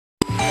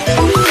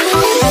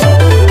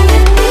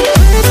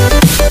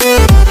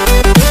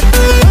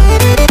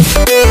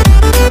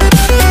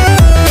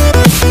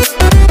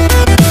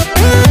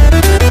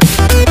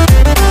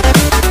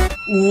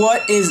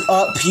is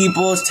up,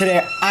 peoples?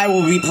 Today I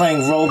will be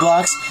playing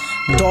Roblox.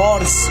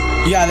 Doors.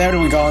 Yeah, there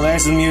we go.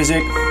 There's the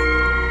music.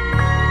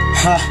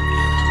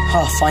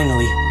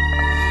 Finally.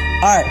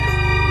 Alright.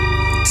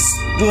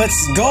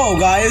 Let's go,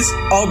 guys.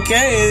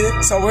 Okay,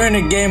 so we're in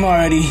a game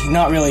already.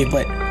 Not really,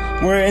 but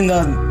we're in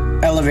the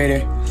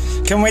elevator.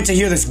 Can't wait to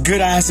hear this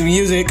good-ass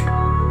music.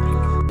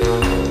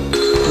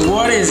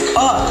 What is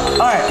up?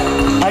 Alright,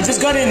 I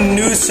just got a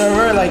new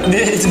server. Like,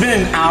 it's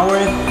been an hour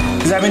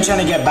because I've been trying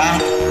to get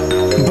back.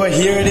 But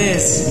here it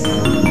is.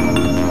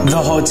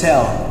 The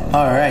hotel.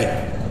 Alright.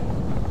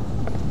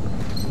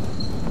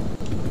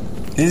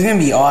 This is gonna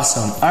be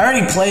awesome. I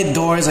already played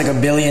Doors like a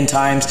billion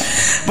times,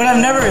 but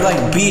I've never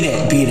like beat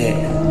it.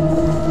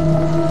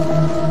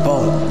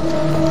 Oh.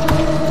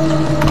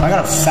 I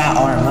got a fat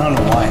arm, I don't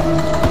know why.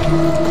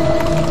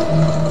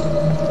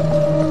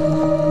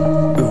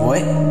 Wait,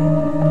 what?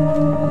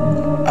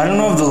 I don't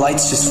know if the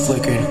lights just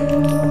flickered.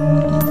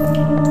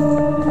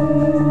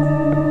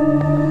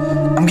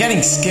 I'm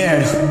getting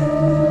scared.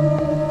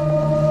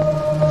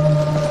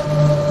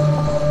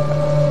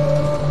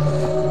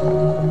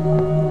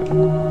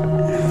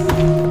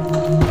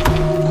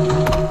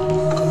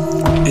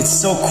 It's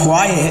so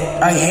quiet.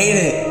 I hate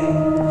it.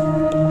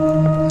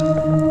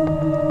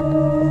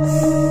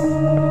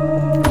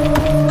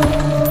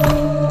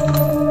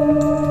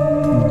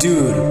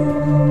 Dude.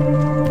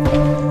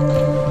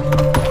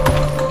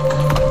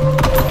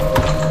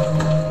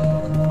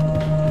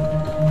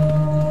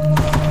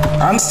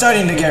 I'm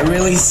starting to get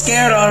really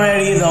scared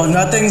already, though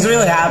nothing's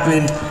really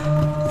happened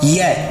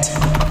yet.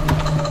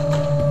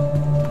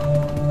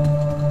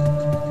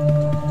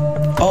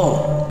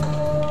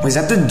 Oh, was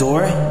that the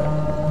door?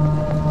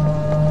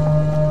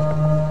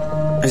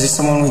 Or is this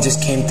someone we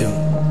just came through?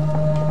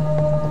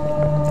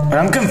 But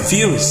I'm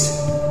confused.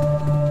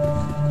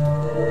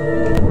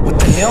 What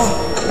the hell?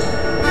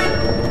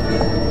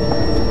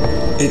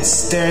 It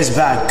stares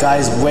back,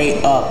 guys.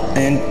 Wait up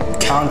and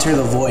counter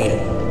the void.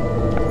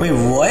 Wait,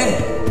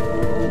 what?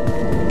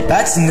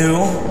 That's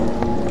new.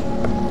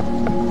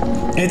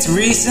 It's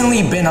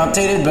recently been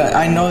updated, but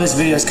I know this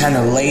video is kind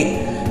of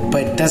late,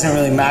 but it doesn't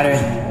really matter.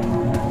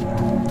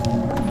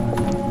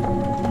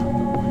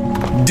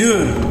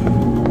 Dude.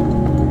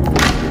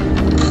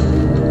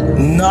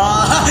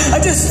 Nah, I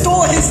just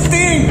stole his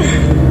thing!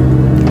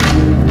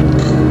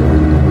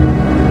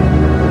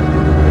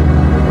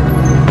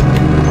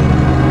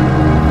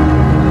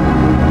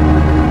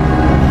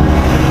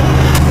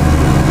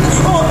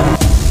 Oh.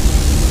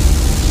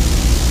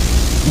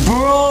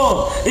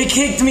 Bro, it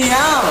kicked me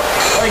out,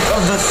 like,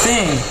 of the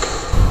thing.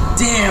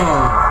 Damn.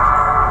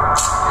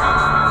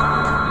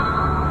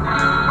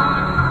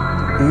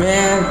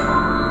 Man,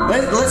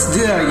 let's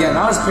do that again.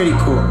 That was pretty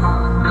cool.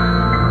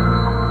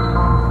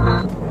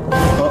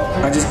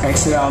 I just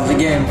exited out of the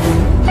game.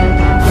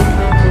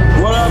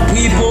 What up,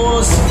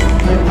 peoples?